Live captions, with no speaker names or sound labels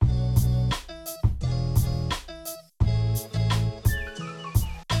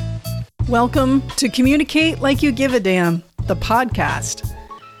Welcome to Communicate Like You Give a Damn, the podcast.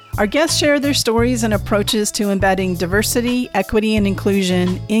 Our guests share their stories and approaches to embedding diversity, equity, and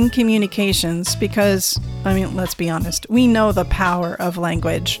inclusion in communications because, let's be honest, we know the power of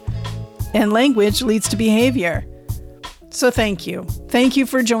language. And language leads to behavior. So thank you. Thank you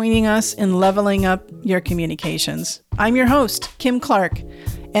for joining us in leveling up your communications. I'm your host, Kimb Clark,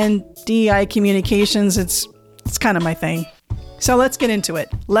 and DEI communications, it's kind of my thing. So let's get into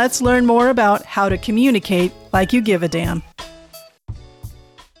it. Let's learn more about how to communicate like you give a damn.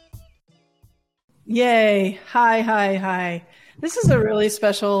 Yay. Hi. This is a really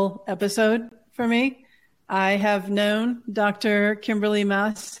special episode for me. I have known Dr. Kimberly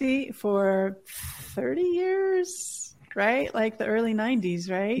Massey for 30 years, right? Like the early 90s,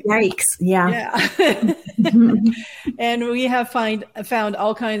 right? Yikes. Yeah. And we have found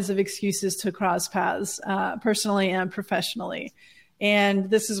all kinds of excuses to cross paths, personally and professionally. And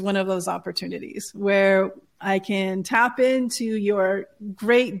this is one of those opportunities where I can tap into your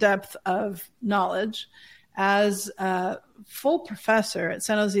great depth of knowledge as a full professor at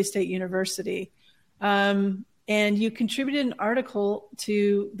San Jose State University. And you contributed an article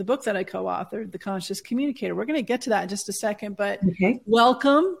to the book that I co-authored, The Conscious Communicator. We're going to get to that in just a second, but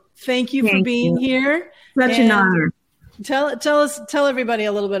Welcome. Thank you for being here. Such an honor. Tell everybody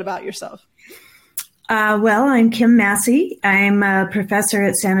a little bit about yourself. Well, I'm Kimb Massey. I'm a professor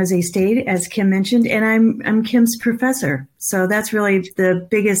at San Jose State, as Kim mentioned, and I'm Kim's professor. So that's really the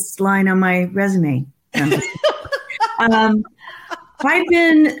biggest line on my resume. I've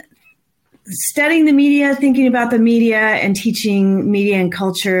been studying the media, thinking about the media, and teaching media and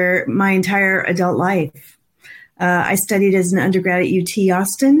culture my entire adult life. I studied as an undergrad at UT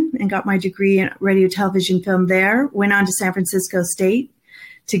Austin and got my degree in radio, television, film there. Went on to San Francisco State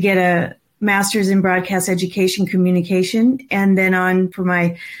to get a master's in broadcast education communication, and then on for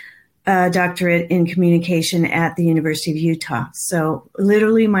my doctorate in communication at the University of Utah. So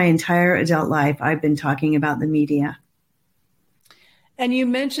literally my entire adult life, I've been talking about the media. And you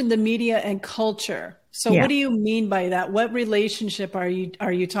mentioned the media and culture. So What do you mean by that? What relationship are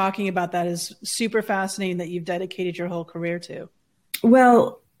you talking about that is super fascinating that you've dedicated your whole career to?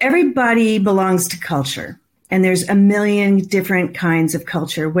 Well, everybody belongs to culture, and there's a million different kinds of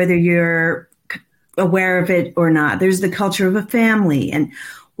culture, whether you're aware of it or not. There's the culture of a family and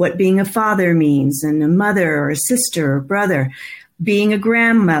what being a father means, and a mother or a sister or brother, being a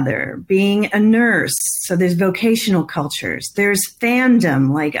grandmother, being a nurse. So there's vocational cultures. There's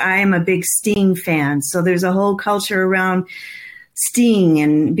fandom, like I'm a big Sting fan. So there's a whole culture around Sting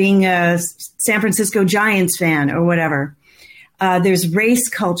and being a San Francisco Giants fan or whatever. There's race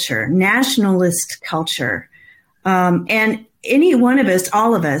culture, nationalist culture. And any one of us,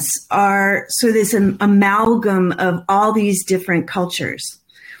 all of us, are sort of this amalgam of all these different cultures.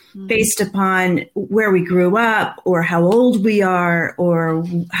 Based upon where we grew up or how old we are or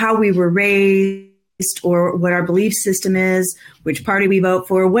how we were raised or what our belief system is, which party we vote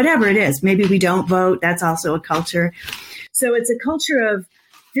for, whatever it is. Maybe we don't vote. That's also a culture. So it's a culture of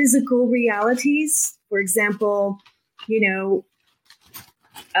physical realities. For example,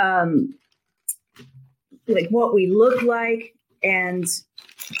 like what we look like and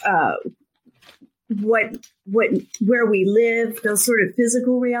where we live, those sort of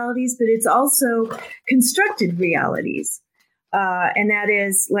physical realities, but it's also constructed realities. And that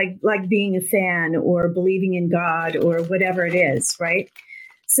is like being a fan or believing in God or whatever it is, right?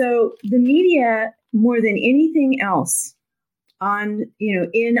 So the media, more than anything else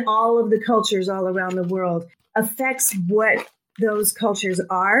in all of the cultures all around the world, affects what those cultures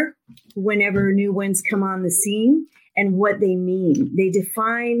are whenever new ones come on the scene and what they mean.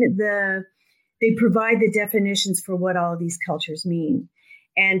 They provide the definitions for what all of these cultures mean.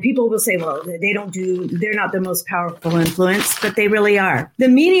 And people will say, well, they're not the most powerful influence, but they really are. The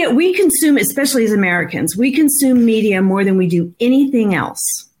media, we consume, especially as Americans, we consume media more than we do anything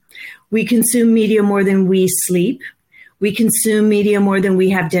else. We consume media more than we sleep. We consume media more than we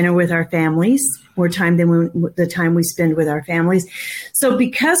have dinner with our families, more time than the time we spend with our families. So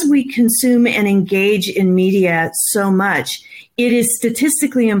because we consume and engage in media so much, it is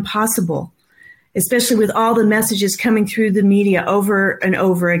statistically impossible, especially with all the messages coming through the media over and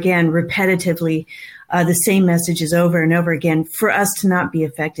over again, repetitively, the same messages over and over again, for us to not be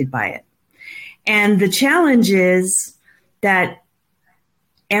affected by it. And the challenge is that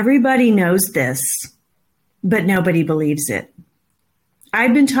everybody knows this, but nobody believes it.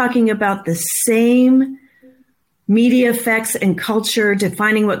 I've been talking about the same media effects and culture,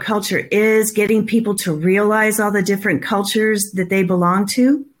 defining what culture is, getting people to realize all the different cultures that they belong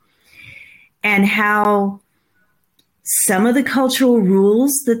to, and how some of the cultural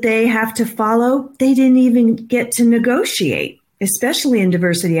rules that they have to follow, they didn't even get to negotiate, especially in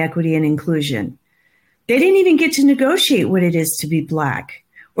diversity, equity, and inclusion. They didn't even get to negotiate what it is to be Black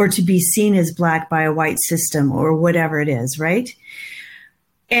or to be seen as Black by a white system or whatever it is, right?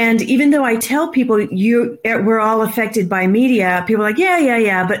 And even though I tell people we're all affected by media, people are like,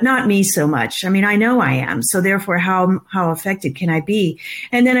 yeah, but not me so much. I mean, I know I am. So therefore, how affected can I be?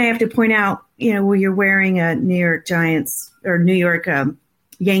 And then I have to point out, well, you're wearing a New York Giants or New York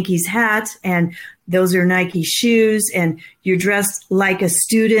Yankees hat, and those are Nike shoes, and you're dressed like a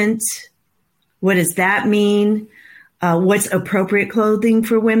student. What does that mean? What's appropriate clothing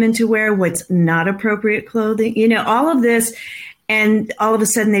for women to wear? What's not appropriate clothing? All of this. And all of a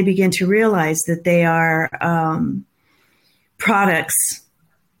sudden they begin to realize that they are products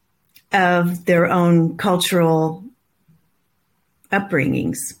of their own cultural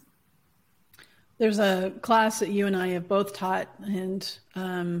upbringings. There's a class that you and I have both taught, and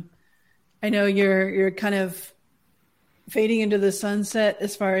I know you're kind of fading into the sunset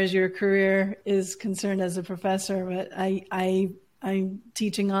as far as your career is concerned as a professor, but I'm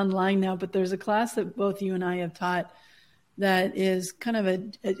teaching online now, but there's a class that both you and I have taught that is kind of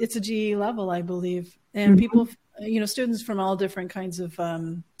it's a GE level, I believe. And people, students from all different kinds of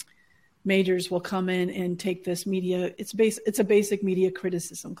majors will come in and take this media. It's a basic media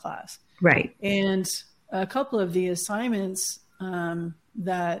criticism class. Right. And a couple of the assignments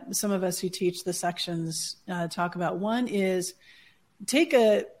that some of us who teach the sections talk about. One is take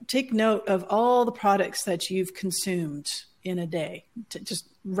note of all the products that you've consumed in a day. Just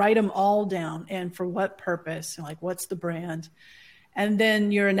write them all down, and for what purpose, and like what's the brand. And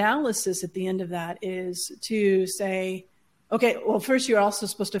then your analysis at the end of that is to say, okay, well, first you're also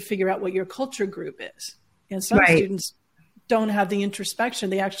supposed to figure out what your culture group is. And some students don't have the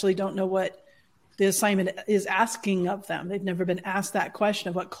introspection. They actually don't know what the assignment is asking of them. They've never been asked that question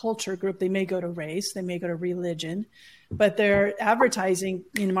of what culture group. They may go to race, they may go to religion, but their advertising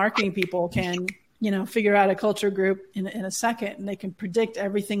and marketing people can figure out a culture group in a second, and they can predict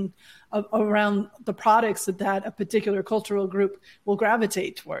everything around the products that a particular cultural group will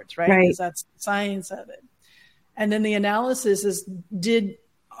gravitate towards, right? Because that's the science of it. And then the analysis is, do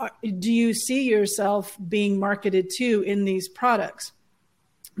you see yourself being marketed to in these products?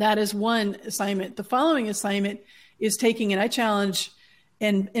 That is one assignment. The following assignment is taking, and I challenge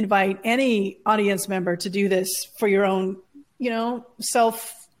and invite any audience member to do this for your own,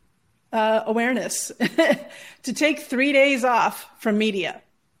 self awareness, to take 3 days off from media.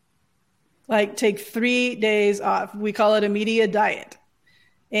 Like take 3 days off. We call it a media diet.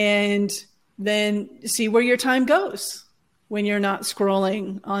 And then see where your time goes when you're not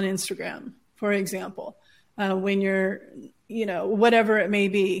scrolling on Instagram, for example, when you're, whatever it may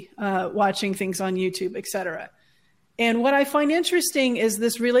be, watching things on YouTube, etc. And what I find interesting is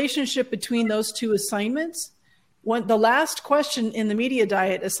this relationship between those two assignments. The last question in the media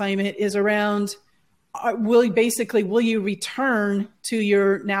diet assignment is around, will you return to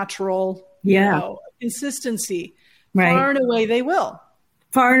your natural consistency? Right. Far and away they will.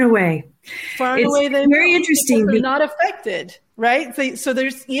 Far and away. Far and away they will. Very interesting. They're not affected, right? So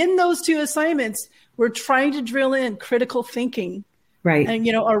there's, in those two assignments, we're trying to drill in critical thinking. Right. And,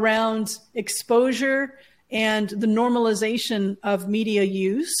 around exposure and the normalization of media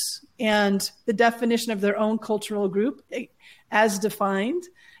use and the definition of their own cultural group as defined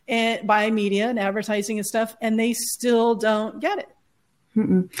by media and advertising and stuff, and they still don't get it.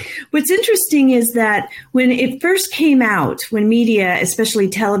 What's interesting is that when it first came out, when media, especially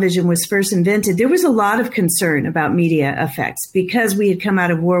television, was first invented, there was a lot of concern about media effects because we had come out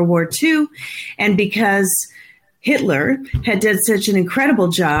of World War II and because Hitler had done such an incredible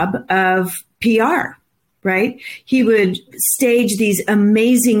job of PR. Right? He would stage these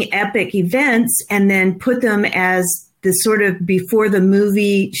amazing epic events and then put them as the sort of before the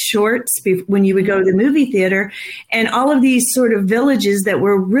movie shorts when you would go to the movie theater, and all of these sort of villages that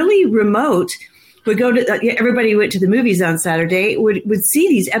were really remote would go to, everybody went to the movies on Saturday, would see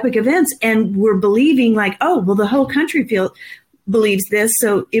these epic events and were believing like, oh, well, the whole country believes this,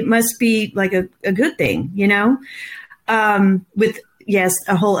 so it must be like a good thing, with yes,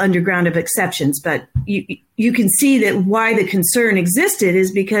 a whole underground of exceptions, but you can see that why the concern existed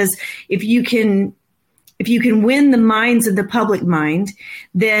is because if you can win the minds of the public mind,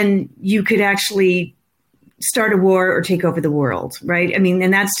 then you could actually start a war or take over the world, right? I mean,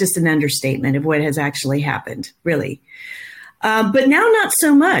 and that's just an understatement of what has actually happened, really. But now not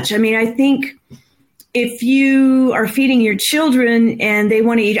so much. I mean, I think if you are feeding your children and they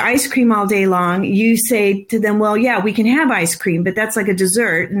want to eat ice cream all day long, you say to them, well, yeah, we can have ice cream, but that's like a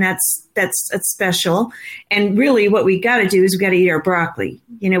dessert and that's special. And really what we got to do is we got to eat our broccoli.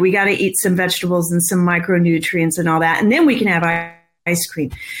 We got to eat some vegetables and some micronutrients and all that. And then we can have ice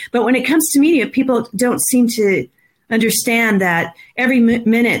cream. But when it comes to media, people don't seem to understand that every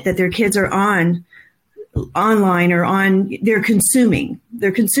minute that their kids are online or they're consuming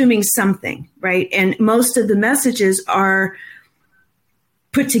something, right? And most of the messages are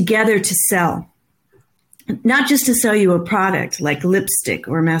put together to sell, not just to sell you a product like lipstick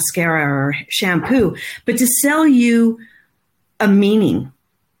or mascara or shampoo, but to sell you a meaning,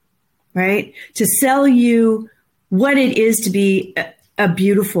 right? To sell you what it is to be a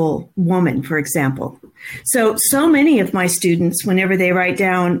beautiful woman, for example. So many of my students, whenever they write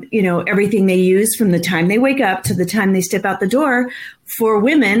down, everything they use from the time they wake up to the time they step out the door, for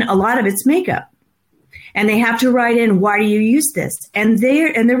women, a lot of it's makeup. And they have to write in, why do you use this? And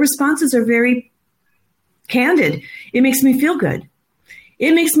their responses are very candid. It makes me feel good.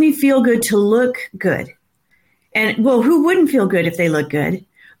 It makes me feel good to look good. And well, who wouldn't feel good if they look good?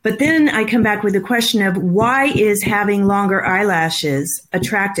 But then I come back with the question of, why is having longer eyelashes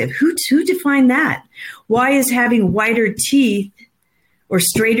attractive? Who defined that? Why is having whiter teeth or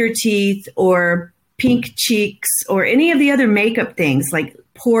straighter teeth or pink cheeks or any of the other makeup things like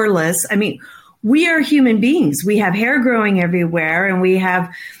poreless? I mean, we are human beings. We have hair growing everywhere and we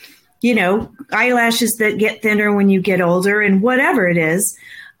have, eyelashes that get thinner when you get older and whatever it is.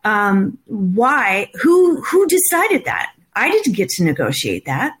 Why? Who decided that? I didn't get to negotiate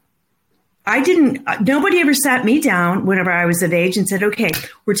that. Nobody ever sat me down whenever I was of age and said, okay,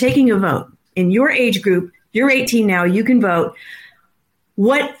 we're taking a vote. In your age group, you're 18 now, you can vote.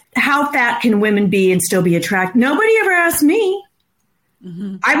 How fat can women be and still be attractive? Nobody ever asked me.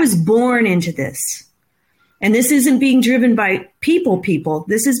 Mm-hmm. I was born into this. And this isn't being driven by people.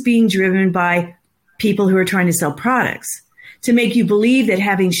 This is being driven by people who are trying to sell products to make you believe that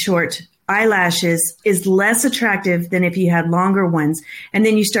having short eyelashes is less attractive than if you had longer ones. And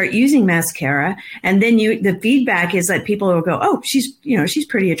then you start using mascara. And then the feedback is that people will go, oh, she's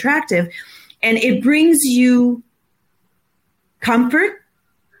pretty attractive. And it brings you comfort,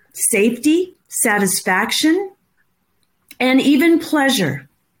 safety, satisfaction, and even pleasure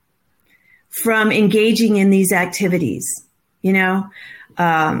from engaging in these activities.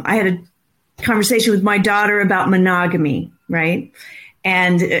 I had a conversation with my daughter about monogamy, right?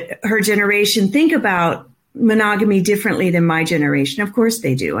 And her generation think about monogamy differently than my generation. Of course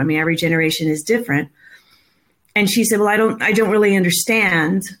they do. I mean, every generation is different. And she said, well, I don't really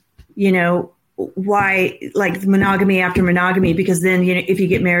understand, why like monogamy after monogamy, because then, if you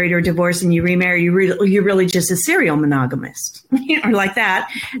get married or divorced and you remarry, you're really just a serial monogamist, or like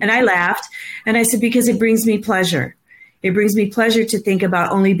that. And I laughed and I said, because it brings me pleasure. It brings me pleasure to think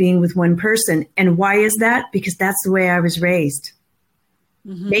about only being with one person. And why is that? Because that's the way I was raised.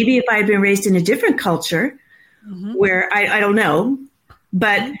 Mm-hmm. Maybe if I had been raised in a different culture where I don't know,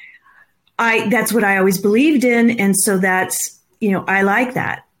 but that's what I always believed in. And so that's, I like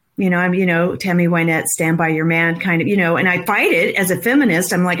that, I'm, Tammy Wynette, stand by your man kind of, and I fight it as a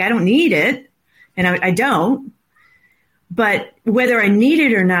feminist. I'm like, I don't need it. And I don't, but whether I need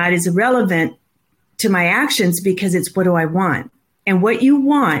it or not is irrelevant to my actions because it's what do I want? And what you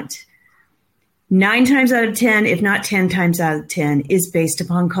want 9 times out of 10, if not 10 times out of 10, is based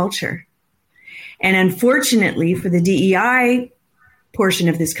upon culture. And unfortunately, for the DEI portion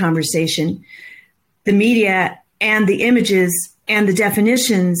of this conversation, the media and the images and the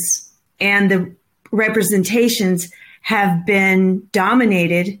definitions and the representations have been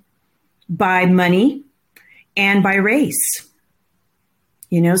dominated by money and by race.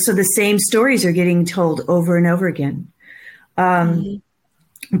 So the same stories are getting told over and over again.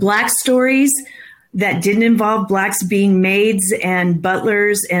 Black stories that didn't involve Blacks being maids and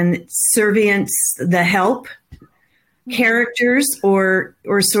butlers and servants, the help characters or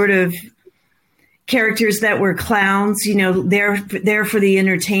sort of characters that were clowns, there for the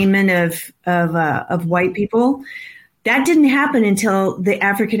entertainment of white people. That didn't happen until the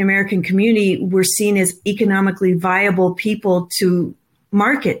African American community were seen as economically viable people to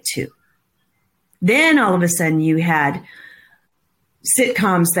market to. Then all of a sudden you had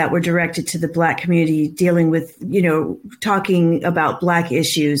sitcoms that were directed to the Black community dealing with, talking about Black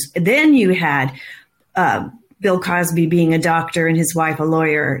issues. Then you had Bill Cosby being a doctor and his wife a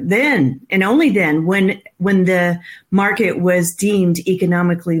lawyer. Then, and only then, when the market was deemed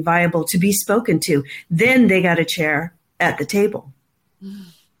economically viable to be spoken to, then they got a chair at the table.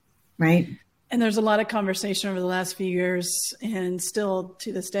 Right? And there's a lot of conversation over the last few years and still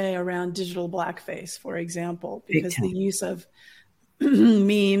to this day around digital blackface, for example, because the use of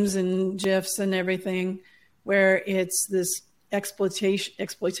memes and GIFs and everything, where it's this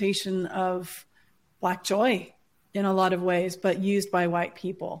exploitation of Black joy in a lot of ways, but used by white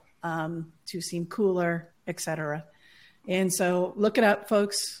people to seem cooler, etc. And so look it up,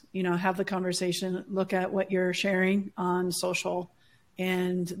 folks, have the conversation, look at what you're sharing on social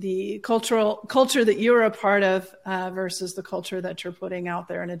and the culture that you're a part of versus the culture that you're putting out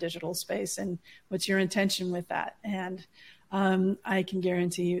there in a digital space, and what's your intention with that. And I can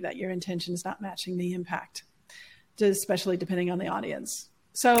guarantee you that your intention is not matching the impact, especially depending on the audience.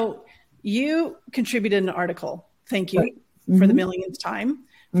 So you contributed an article. Thank you for the millionth time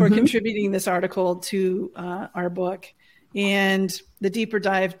for contributing this article to our book. And the deeper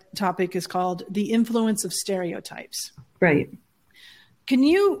dive topic is called The Influence of Stereotypes. Right. Can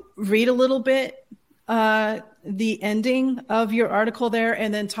you read a little bit the ending of your article there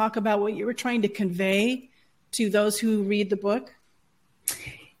and then talk about what you were trying to convey to those who read the book?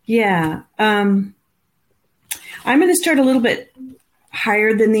 Yeah. I'm going to start a little bit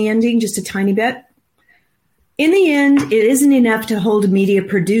higher than the ending, just a tiny bit. In the end, it isn't enough to hold media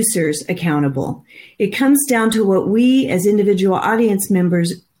producers accountable. It comes down to what we as individual audience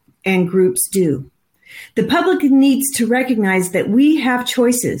members and groups do. The public needs to recognize that we have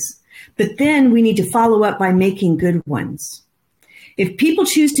choices, but then we need to follow up by making good ones. If people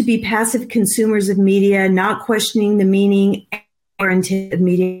choose to be passive consumers of media, not questioning the meaning or intent of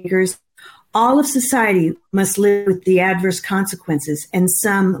media makers, all of society must live with the adverse consequences, and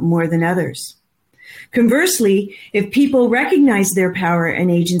some more than others. Conversely, if people recognize their power and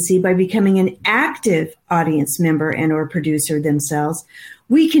agency by becoming an active audience member and or producer themselves,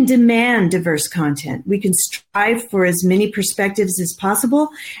 we can demand diverse content. We can strive for as many perspectives as possible,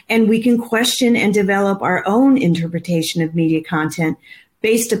 and we can question and develop our own interpretation of media content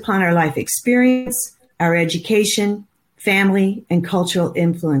based upon our life experience, our education, family, and cultural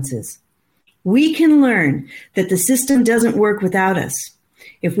influences. We can learn that the system doesn't work without us.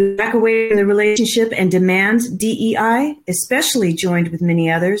 If we back away from the relationship and demand DEI, especially joined with many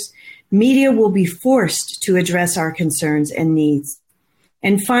others, media will be forced to address our concerns and needs.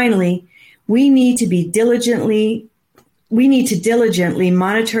 And finally, we need to diligently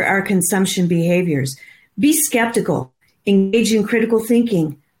monitor our consumption behaviors. Be skeptical, engage in critical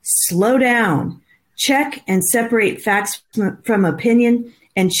thinking, slow down, check and separate facts from opinion,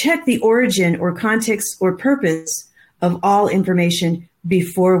 and check the origin or context or purpose of all information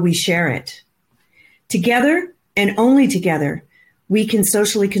before we share it. Together, and only together, we can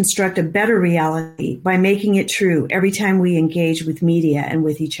socially construct a better reality by making it true every time we engage with media and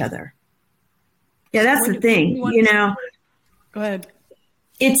with each other. Yeah, that's the thing, Go ahead.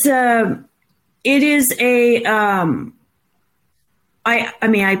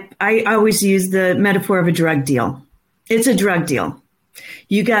 I always use the metaphor of a drug deal. It's a drug deal.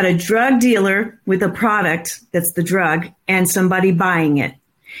 You got a drug dealer with a product that's the drug and somebody buying it.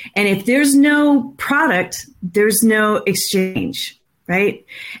 And if there's no product, there's no exchange, right?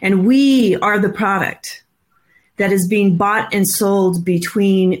 And we are the product that is being bought and sold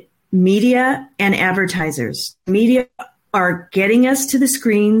between media and advertisers. Media are getting us to the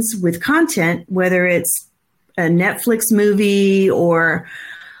screens with content, whether it's a Netflix movie or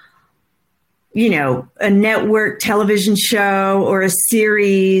a network television show or a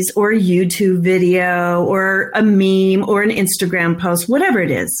series or a YouTube video or a meme or an Instagram post, whatever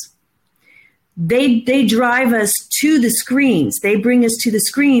it is. They drive us to the screens. They bring us to the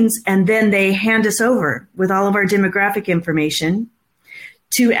screens, and then they hand us over with all of our demographic information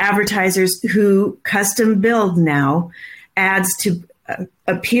to advertisers who custom build now ads to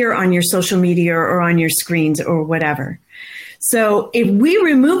appear on your social media or on your screens or whatever. So if we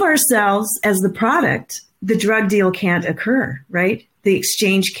remove ourselves as the product, the drug deal can't occur, right? The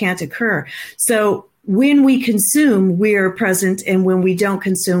exchange can't occur. So when we consume, we are present, and when we don't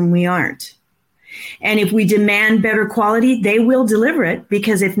consume, we aren't. And if we demand better quality, they will deliver it,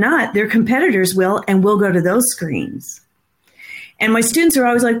 because if not, their competitors will, and we'll go to those screens. And my students are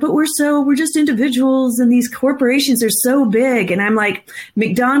always like, but we're just individuals, and these corporations are so big. And I'm like,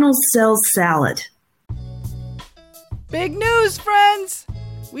 McDonald's sells salad. Big news, friends!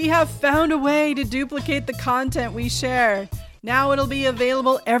 We have found a way to duplicate the content we share. Now it'll be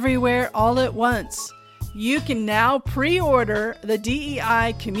available everywhere all at once. You can now pre-order the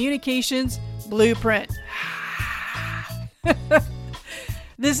DEI Communications Blueprint.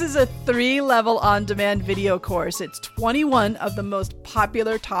 This is a 3-level on-demand video course. It's 21 of the most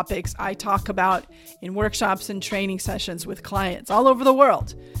popular topics I talk about in workshops and training sessions with clients all over the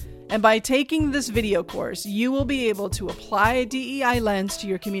world. And by taking this video course, you will be able to apply a DEI lens to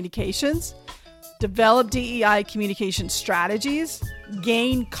your communications, develop DEI communication strategies,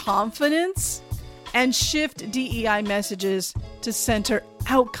 gain confidence, and shift DEI messages to center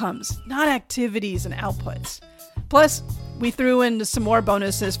outcomes, not activities and outputs. Plus, we threw in some more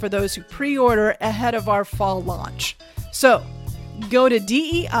bonuses for those who pre-order ahead of our fall launch. So, go to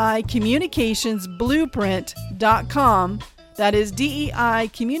DEIcommunicationsblueprint.com. That is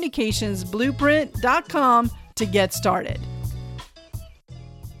DEIcommunicationsblueprint.com to get started.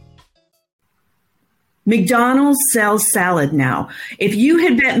 McDonald's sells salad now. If you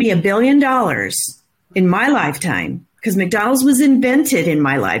had bet me $1 billion in my lifetime, because McDonald's was invented in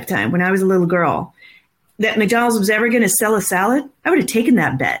my lifetime when I was a little girl, that McDonald's was ever going to sell a salad, I would have taken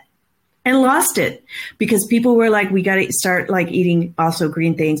that bet and lost it, because people were like, we got to start like eating also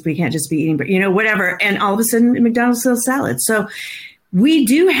green things. We can't just be eating, whatever. And all of a sudden McDonald's sells salad. So we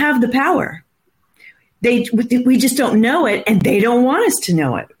do have the power. We just don't know it, and they don't want us to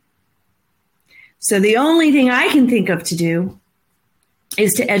know it. So the only thing I can think of to do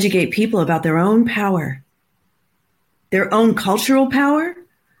is to educate people about their own power, their own cultural power,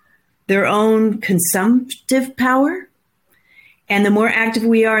 their own consumptive power. And the more active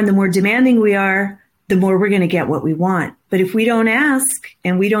we are and the more demanding we are, the more we're going to get what we want. But if we don't ask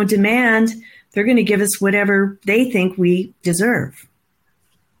and we don't demand, they're going to give us whatever they think we deserve.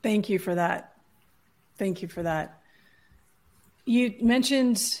 Thank you for that. Thank you for that. You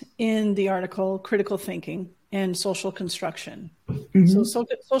mentioned in the article critical thinking and social construction. Mm-hmm. So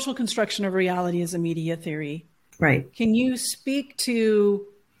social construction of reality is a media theory. Right. Can you speak to...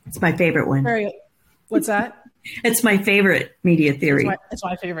 It's my favorite one. What's that? It's my favorite media theory. It's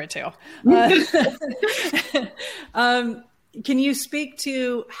my favorite too. Can you speak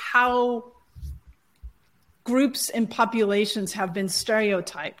to how groups and populations have been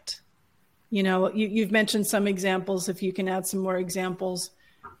stereotyped? You've mentioned some examples, if you can add some more examples,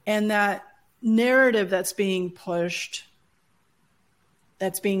 and that narrative that's being pushed,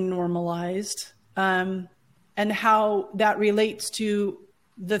 that's being normalized, and how that relates to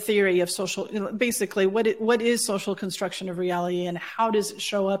the theory of basically what is social construction of reality, and how does it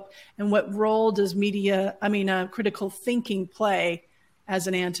show up, and what role does critical thinking play as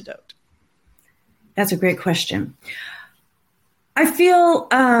an antidote? That's a great question. I feel,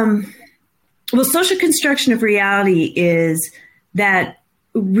 social construction of reality is that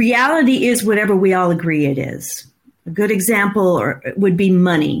reality is whatever we all agree it is. A good example would be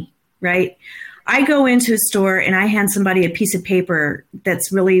money, right? I go into a store and I hand somebody a piece of paper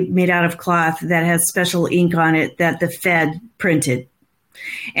that's really made out of cloth that has special ink on it that the Fed printed.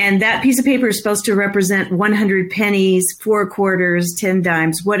 And that piece of paper is supposed to represent 100 pennies, 4 quarters, 10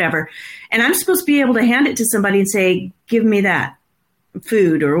 dimes, whatever. And I'm supposed to be able to hand it to somebody and say, give me that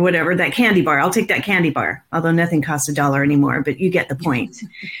food or whatever, that candy bar. I'll take that candy bar, although nothing costs $1 anymore, but you get the point,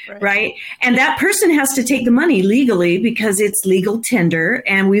 right? And that person has to take the money legally because it's legal tender.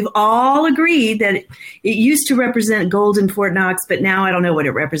 And we've all agreed that it used to represent gold in Fort Knox, but now I don't know what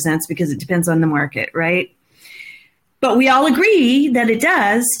it represents because it depends on the market, right? But we all agree that it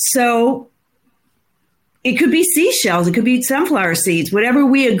does. So it could be seashells, it could be sunflower seeds, whatever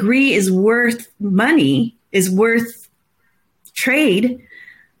we agree is worth money, is worth trade,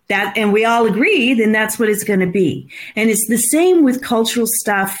 that, and we all agree, then that's what it's going to be. And it's the same with cultural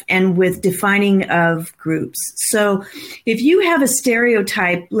stuff and with defining of groups. So if you have a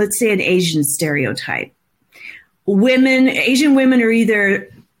stereotype, let's say an Asian stereotype, Asian women are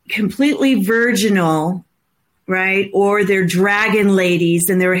either completely virginal, right? Or they're dragon ladies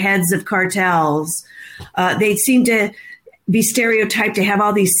and they're heads of cartels. They seem to be stereotyped to have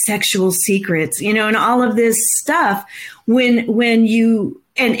all these sexual secrets, and all of this stuff. When you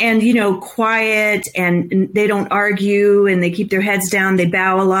quiet and they don't argue and they keep their heads down, they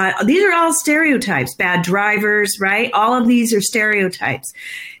bow a lot. These are all stereotypes. Bad drivers, right? All of these are stereotypes.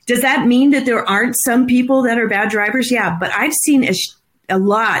 Does that mean that there aren't some people that are bad drivers? Yeah, but I've seen a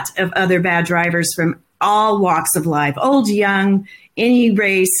lot of other bad drivers from all walks of life, old, young, any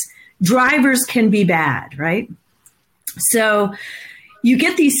race. Drivers can be bad, right? So you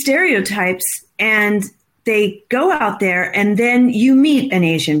get these stereotypes and they go out there, and then you meet an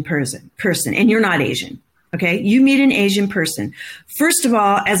Asian person, and you're not Asian. Okay. You meet an Asian person. First of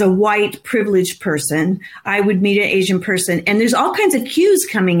all, as a white privileged person, I would meet an Asian person, and there's all kinds of cues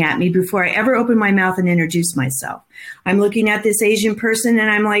coming at me before I ever open my mouth and introduce myself. I'm looking at this Asian person and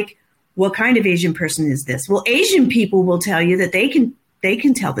I'm like, what kind of Asian person is this? Well, Asian people will tell you that they can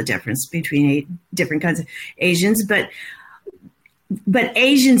tell the difference between different kinds of Asians, but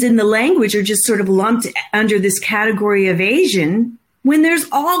Asians in the language are just sort of lumped under this category of Asian, when there's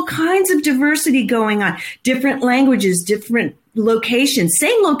all kinds of diversity going on, different languages, different locations,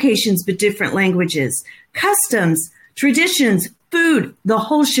 same locations, but different languages, customs, traditions, food, the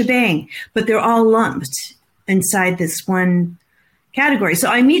whole shebang, but they're all lumped inside this one category. So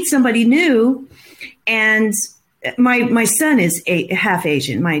I meet somebody new, and my son is half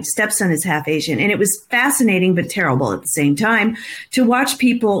Asian. My stepson is half Asian. And it was fascinating, but terrible at the same time to watch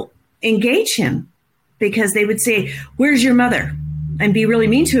people engage him, because they would say, "Where's your mother?" and be really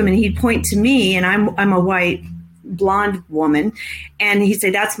mean to him. And he'd point to me, and I'm a white blonde woman. And he'd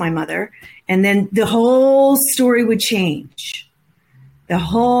say, "That's my mother." And then the whole story would change.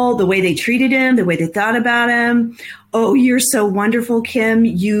 The way they treated him, the way they thought about him. "Oh, you're so wonderful, Kim.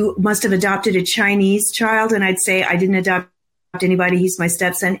 You must have adopted a Chinese child." And I'd say, "I didn't adopt anybody. He's my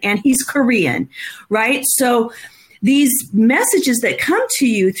stepson, and he's Korean," right? So these messages that come to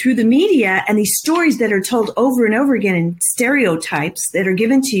you through the media and these stories that are told over and over again, and stereotypes that are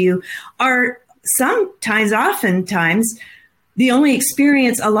given to you, are oftentimes, the only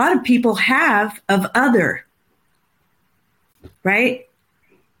experience a lot of people have of other, right?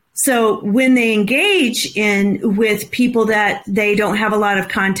 So when they engage with people that they don't have a lot of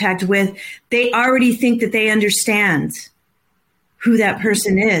contact with, they already think that they understand who that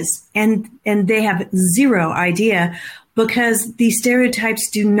person is. And they have zero idea, because these stereotypes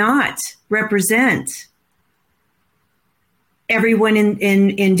do not represent everyone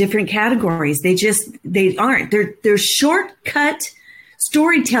in different categories. They aren't. They're shortcut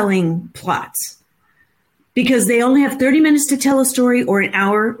storytelling plots, because they only have 30 minutes to tell a story, or an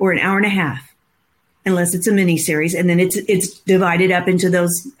hour and a half, unless it's a mini series. And then it's divided up into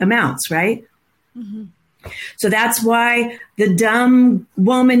those amounts, right? Mm-hmm. So that's why the dumb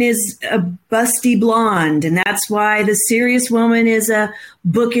woman is a busty blonde. And that's why the serious woman is a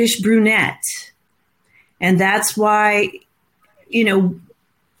bookish brunette. And that's why, who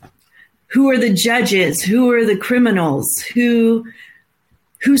are the judges? Who are the criminals? Who's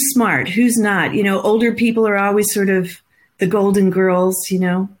smart? Who's not? Older people are always sort of the golden girls,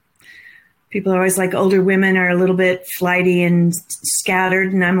 People are always like, older women are a little bit flighty and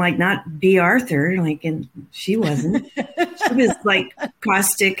scattered. And I'm like, not B. Arthur. And she wasn't. She was like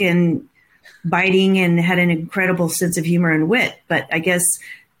caustic and biting and had an incredible sense of humor and wit. But I guess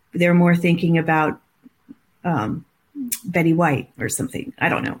they're more thinking about Betty White or something. I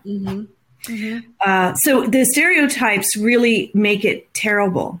don't know. Mm-hmm. Mm-hmm. So the stereotypes really make it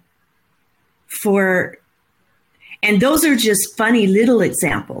terrible and those are just funny little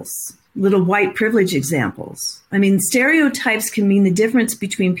examples. Little white privilege examples. I mean, stereotypes can mean the difference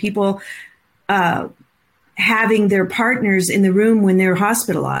between people having their partners in the room when they're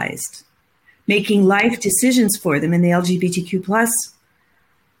hospitalized, making life decisions for them in the LGBTQ plus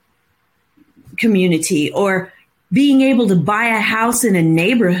community, or being able to buy a house in a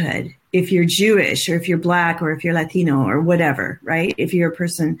neighborhood if you're Jewish, or if you're Black, or if you're Latino, or whatever, right? If you're a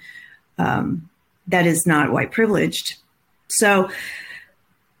person that is not white privileged. So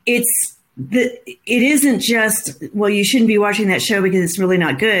it isn't just, well, you shouldn't be watching that show because it's really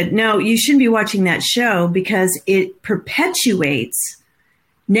not good. No, you shouldn't be watching that show because it perpetuates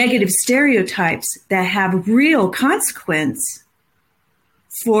negative stereotypes that have real consequence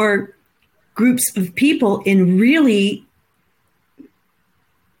for groups of people in really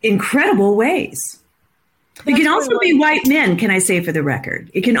incredible ways. It can also be white men, can I say for the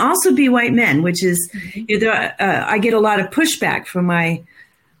record? It can also be white men, which is, I get a lot of pushback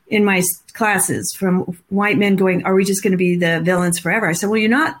in my classes from white men going, "Are we just going to be the villains forever?" I said, well, you're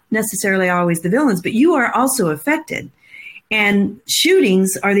not necessarily always the villains, but you are also affected. And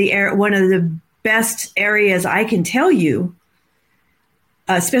shootings are one of the best areas I can tell you,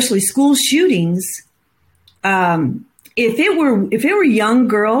 especially school shootings. If it were young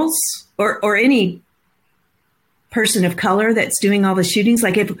girls or any person of color that's doing all the shootings,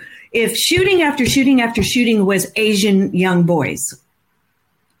 like if shooting after shooting after shooting was Asian young boys,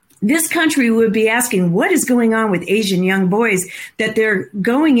 this country would be asking, what is going on with Asian young boys that they're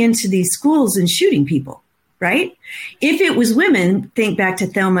going into these schools and shooting people, right? If it was women, think back to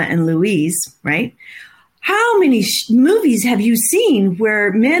Thelma and Louise, right? How many movies have you seen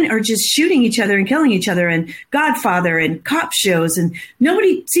where men are just shooting each other and killing each other, and Godfather and cop shows, and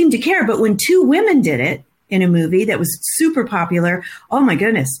nobody seemed to care. But when two women did it in a movie that was super popular, oh my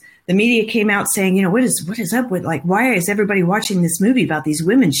goodness, the media came out saying, what is up with, like, why is everybody watching this movie about these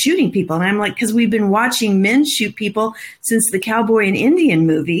women shooting people? And I'm like, because we've been watching men shoot people since the cowboy and Indian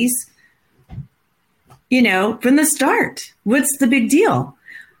movies, from the start. What's the big deal?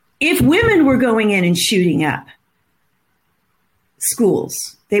 If women were going in and shooting up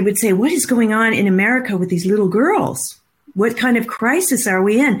schools, they would say, what is going on in America with these little girls? What kind of crisis are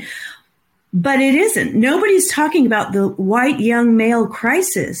we in? But it isn't. Nobody's talking about the white young male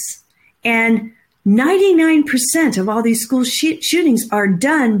crisis. And 99% of all these school shootings are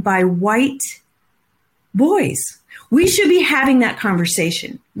done by white boys. We should be having that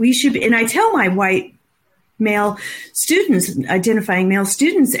conversation. We should be, and I tell my white male students, identifying male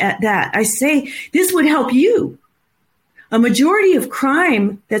students at that, I say, this would help you. A majority of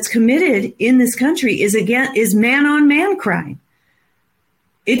crime that's committed in this country is man on man crime.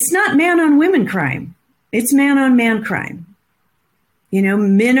 It's not man on women crime. It's man on man crime. You know,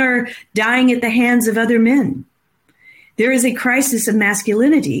 men are dying at the hands of other men. There is a crisis of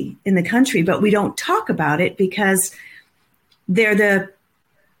masculinity in the country, but we don't talk about it because they're the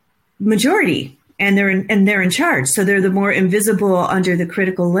majority and they're in charge. So they're the more invisible under the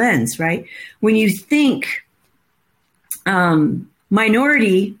critical lens, right? When you think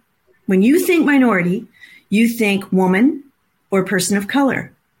minority, you think woman or person of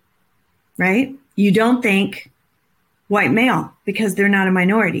color, right? You don't think white male because they're not a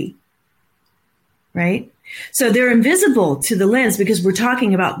minority, right? So they're invisible to the lens because we're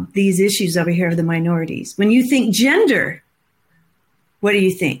talking about these issues over here of the minorities. When you think gender, what do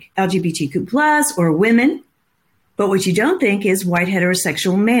you think? LGBTQ plus or women? But what you don't think is white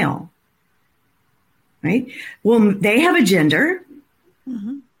heterosexual male, right? Well, they have a gender.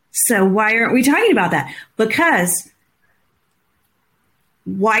 Mm-hmm. So why aren't we talking about that? Because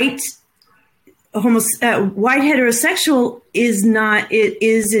white heterosexual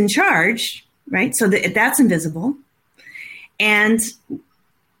is in charge, right? So that's invisible. And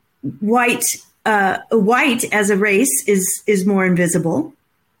white as a race is more invisible,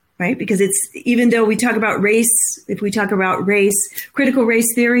 right? Because it's, even though we talk about race, if we talk about race, critical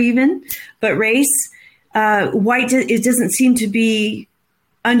race theory even, but race, white, it doesn't seem to be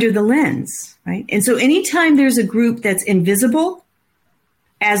under the lens, right? And so anytime there's a group that's invisible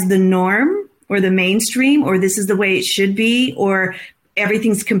as the norm or the mainstream, or this is the way it should be, or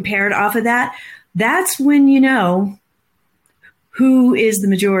everything's compared off of that, that's when you know who is the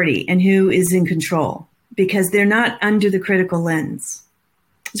majority and who is in control, because they're not under the critical lens.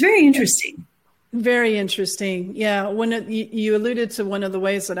 It's very interesting. Very interesting. Yeah. You alluded to one of the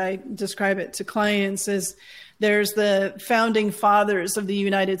ways that I describe it to clients is there's the founding fathers of the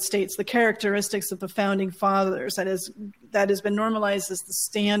United States, the characteristics of the founding fathers that has been normalized as the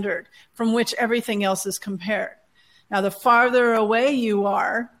standard from which everything else is compared. Now, the farther away you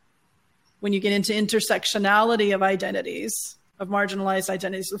are, when you get into intersectionality of identities, of marginalized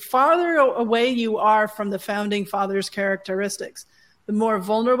identities, the farther away you are from the founding fathers' characteristics, the more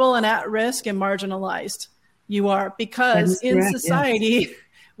vulnerable and at risk and marginalized you are, because in correct, society, yes,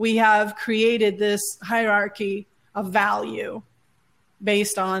 we have created this hierarchy of value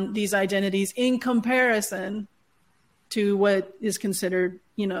based on these identities in comparison to what is considered,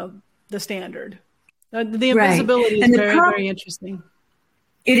 the standard. The invisibility is very, very interesting.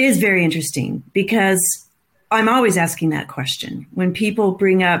 It is very interesting because I'm always asking that question when people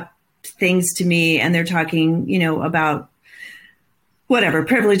bring up things to me and they're talking, about whatever,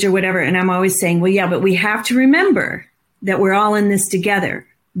 privilege or whatever. And I'm always saying, well, yeah, but we have to remember that we're all in this together,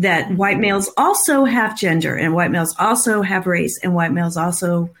 that white males also have gender and white males also have race and white males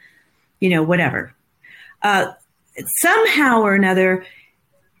also, whatever. Somehow or another,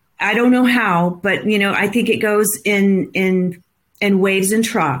 I don't know how, but, I think it goes in waves and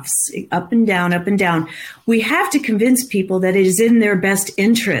troughs, up and down, up and down. We have to convince people that it is in their best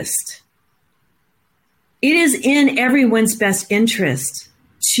interest. It is in everyone's best interest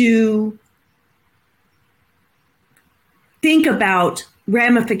to think about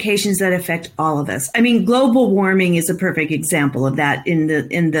ramifications that affect all of us. I mean, global warming is a perfect example of that in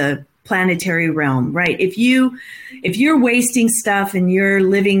the planetary realm, right? If you're wasting stuff and you're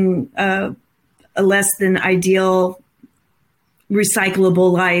living a less than ideal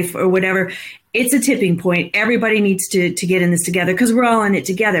recyclable life or whatever, it's a tipping point. Everybody needs to get in this together because we're all in it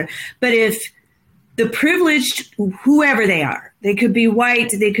together. But if the privileged, whoever they are, they could be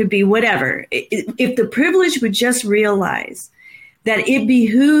white, they could be whatever. If the privileged would just realize that it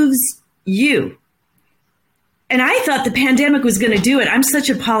behooves you. And I thought the pandemic was going to do it. I'm such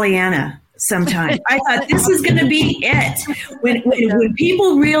a Pollyanna sometimes. I thought this is going to be it. When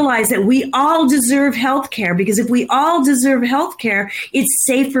people realize that we all deserve health care, because if we all deserve health care, it's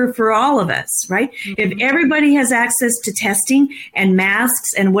safer for all of us, right? Mm-hmm. If everybody has access to testing and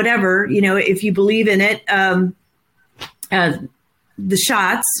masks and whatever, if you believe in it, the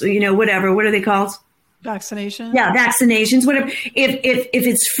shots, whatever, what are they called? Vaccinations. Yeah, vaccinations, whatever. If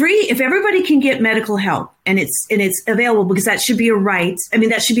it's free, if everybody can get medical help and it's available, because that should be a right. I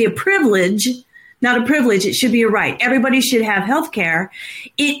mean, that should be a privilege, not a privilege. It should be a right. Everybody should have health care.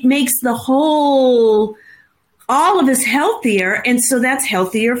 It makes all of us healthier. And so that's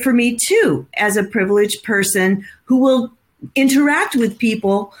healthier for me too, as a privileged person who will interact with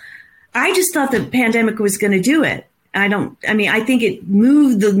people. I just thought the pandemic was going to do it. I think it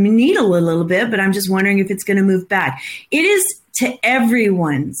moved the needle a little bit, but I'm just wondering if it's going to move back. It is to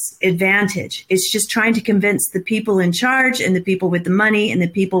everyone's advantage. It's just trying to convince the people in charge and the people with the money and the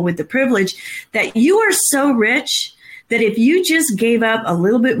people with the privilege that you are so rich that if you just gave up a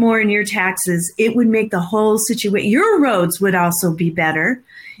little bit more in your taxes, it would make the whole situation, your roads would also be better.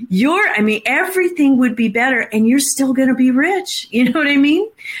 Everything would be better, and you're still going to be rich. You know what I mean?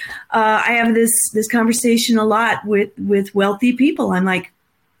 I have this conversation a lot with wealthy people. I'm like,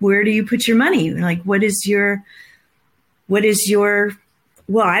 where do you put your money? Like, what is your,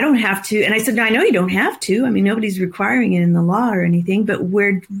 well, I don't have to. And I said, I know you don't have to. I mean, nobody's requiring it in the law or anything, but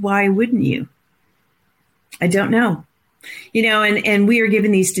why wouldn't you? I don't know. And we are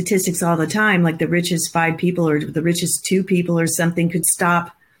given these statistics all the time, like the richest 5 people or the richest 2 people or something could stop,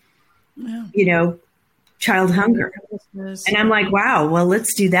 child hunger. And I'm like, wow, well,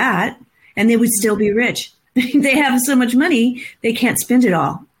 let's do that. And they would still be rich. They have so much money, they can't spend it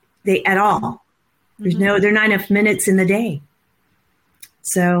all. At all. There are not enough minutes in the day.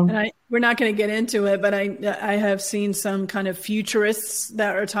 So we're not going to get into it, but I have seen some kind of futurists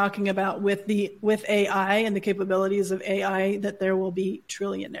that are talking about with AI and the capabilities of AI that there will be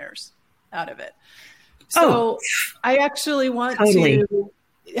trillionaires out of it. So I actually want to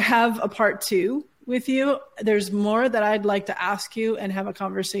have a part 2 with you. There's more that I'd like to ask you and have a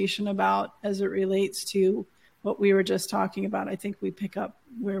conversation about as it relates to what we were just talking about. I think we pick up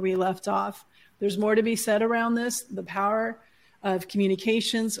where we left off. There's more to be said around this, the power of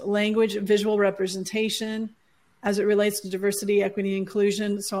communications, language, visual representation as it relates to diversity, equity,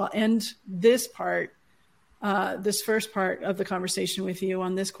 inclusion. So I'll end this part, this first part of the conversation with you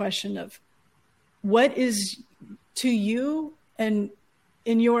on this question of what is to you and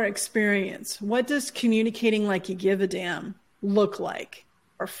in your experience, what does communicating like you give a damn look like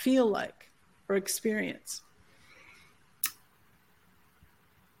or feel like or experience?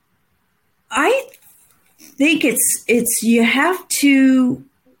 I think it's you have to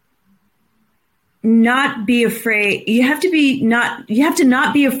not be afraid. You have to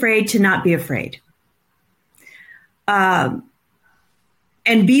not be afraid to not be afraid.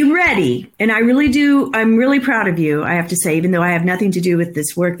 And be ready. And I'm really proud of you, I have to say, even though I have nothing to do with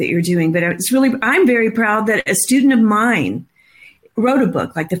this work that you're doing, but I'm very proud that a student of mine wrote a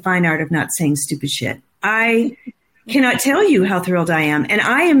book like The Fine Art of Not Saying Stupid Shit. I cannot tell you how thrilled I am. And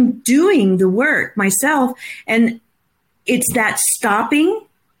I am doing the work myself. And it's that stopping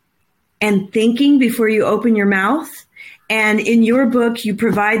and thinking before you open your mouth. And in your book, you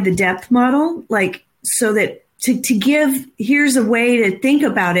provide the depth model, like so that to give, here's a way to think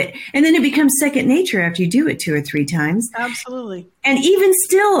about it. And then it becomes second nature after you do it 2 or 3 times. Absolutely. And even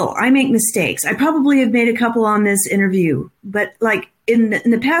still, I make mistakes. I probably have made a couple on this interview, but like in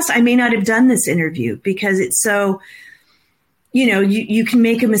the past, I may not have done this interview because it's so, you can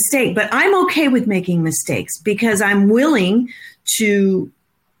make a mistake, but I'm okay with making mistakes because I'm willing to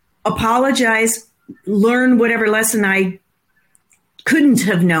apologize, learn whatever lesson I couldn't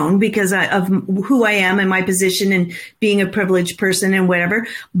have known because of who I am and my position and being a privileged person and whatever.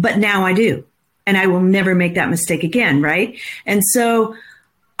 But now I do. And I will never make that mistake again. Right. And so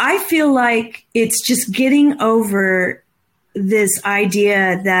I feel like it's just getting over this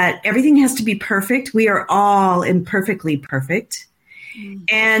idea that everything has to be perfect. We are all imperfectly perfect.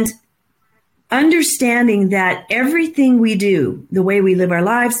 And understanding that everything we do, the way we live our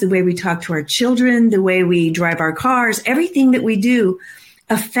lives, the way we talk to our children, the way we drive our cars, everything that we do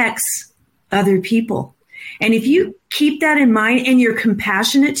affects other people. And if you keep that in mind and you're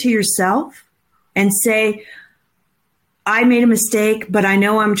compassionate to yourself and say, I made a mistake, but I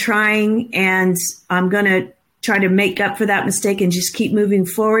know I'm trying and I'm going to try to make up for that mistake and just keep moving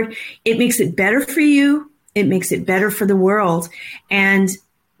forward, it makes it better for you. It makes it better for the world. And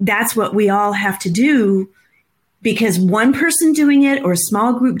that's what we all have to do, because one person doing it or a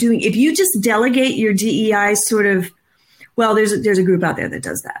small group doing, if you just delegate your DEI sort of, well, there's a group out there that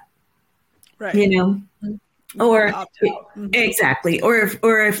does that, right? Or exactly. Or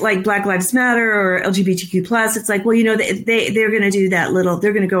if like Black Lives Matter or LGBTQ plus, it's like, well, they're going to do that little,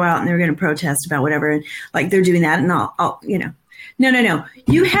 they're going to go out and they're going to protest about whatever. And like, they're doing that and I'll. No.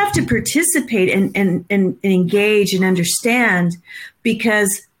 You have to participate and engage and understand,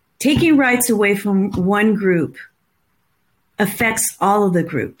 because taking rights away from one group affects all of the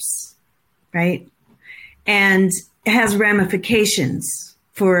groups, right? And it has ramifications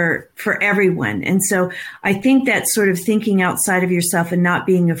for everyone. And so I think that sort of thinking outside of yourself and not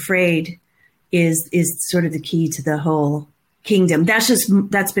being afraid is sort of the key to the whole kingdom.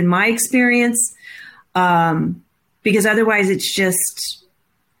 That's been my experience. Because otherwise it's just,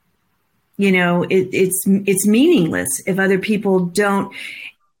 it's meaningless if other people don't.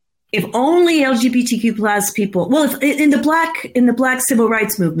 If only LGBTQ plus people, well, if in the black civil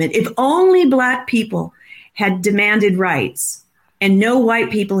rights movement, if only Black people had demanded rights and no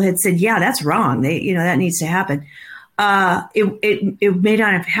white people had said, yeah, that's wrong, that needs to happen, it may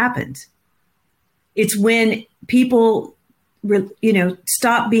not have happened. It's when people,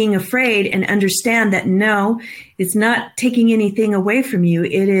 stop being afraid and understand that, no, it's not taking anything away from you.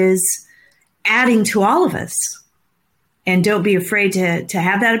 It is adding to all of us. And don't be afraid to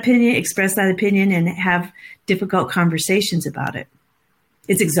have that opinion, express that opinion, and have difficult conversations about it.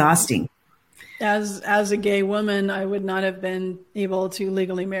 It's exhausting. As a gay woman, I would not have been able to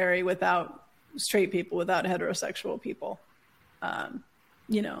legally marry without straight people, without heterosexual people,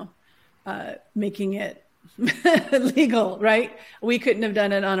 making it legal, right? We couldn't have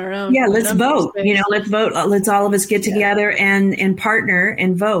done it on our own. Yeah, let's vote. Let's vote. Let's all of us get together and partner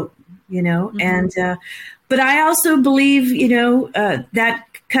and vote. And but I also believe that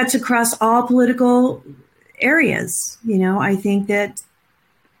cuts across all political areas. I think that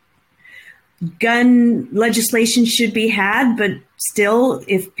gun legislation should be had, but still,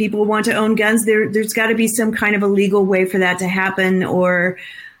 if people want to own guns, there's got to be some kind of a legal way for that to happen, or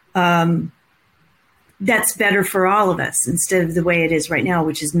that's better for all of us instead of the way it is right now,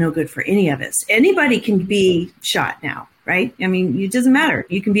 which is no good for any of us. Anybody can be shot now, right? I mean, it doesn't matter.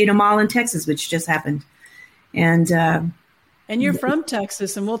 You can be in a mall in Texas, which just happened. And you're from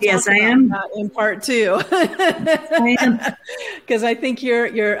Texas, and we'll talk yes, about that in part 2. I am. Because I think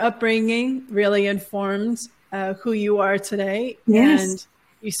your upbringing really informed who you are today. Yes. And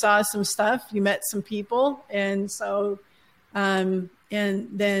you saw some stuff, you met some people. And so, and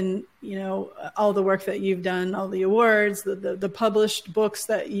then, all the work that you've done, all the awards, the published books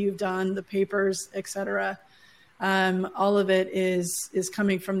that you've done, the papers, et cetera, all of it is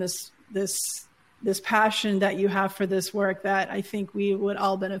coming from this passion that you have for this work that I think we would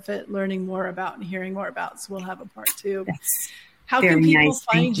all benefit learning more about and hearing more about. So we'll have a part 2. How can people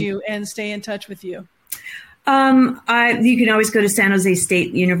find you and stay in touch with you? You can always go to San Jose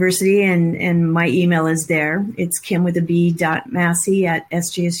State University, and my email is there. It's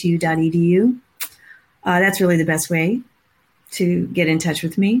kim.massey@sjsu.edu. That's really the best way to get in touch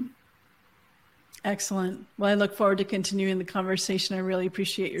with me. Excellent. Well, I look forward to continuing the conversation. I really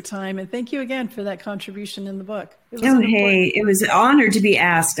appreciate your time. And thank you again for that contribution in the book. It was an honor to be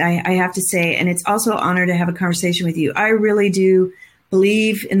asked, I have to say. And it's also an honor to have a conversation with you. I really do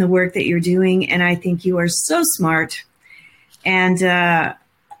believe in the work that you're doing. And I think you are so smart. And I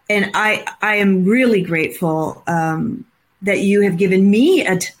am really grateful that you have given me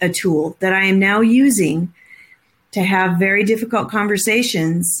a tool that I am now using to have very difficult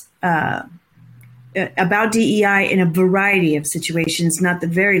conversations about DEI in a variety of situations, not the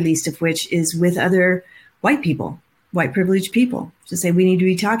very least of which is with other white people, white privileged people, to say we need to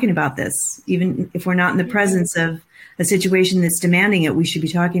be talking about this. Even if we're not in the presence of a situation that's demanding it, we should be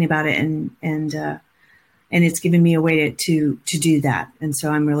talking about it. And it's given me a way to do that. And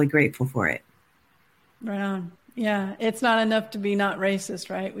so I'm really grateful for it. Right on. Yeah. It's not enough to be not racist,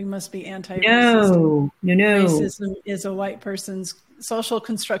 right? We must be anti-racist. No. Racism is a white person's social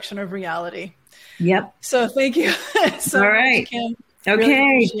construction of reality. Yep. So thank you so All right. much, Kim. Okay.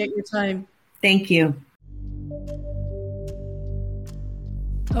 Really appreciate your time. Thank you.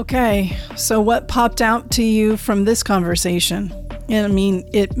 Okay. So what popped out to you from this conversation? And I mean,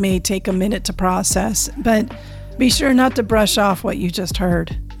 it may take a minute to process, but be sure not to brush off what you just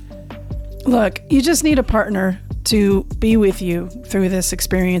heard. Look, you just need a partner to be with you through this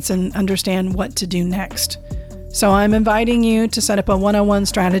experience and understand what to do next. So I'm inviting you to set up a one-on-one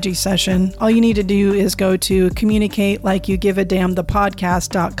strategy session. All you need to do is go to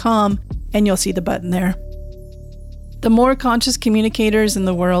communicatelikeyougiveadamnthepodcast.com and you'll see the button there. The more conscious communicators in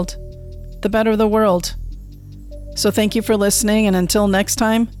the world, the better the world. So thank you for listening, and until next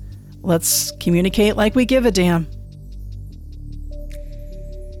time, let's communicate like we give a damn.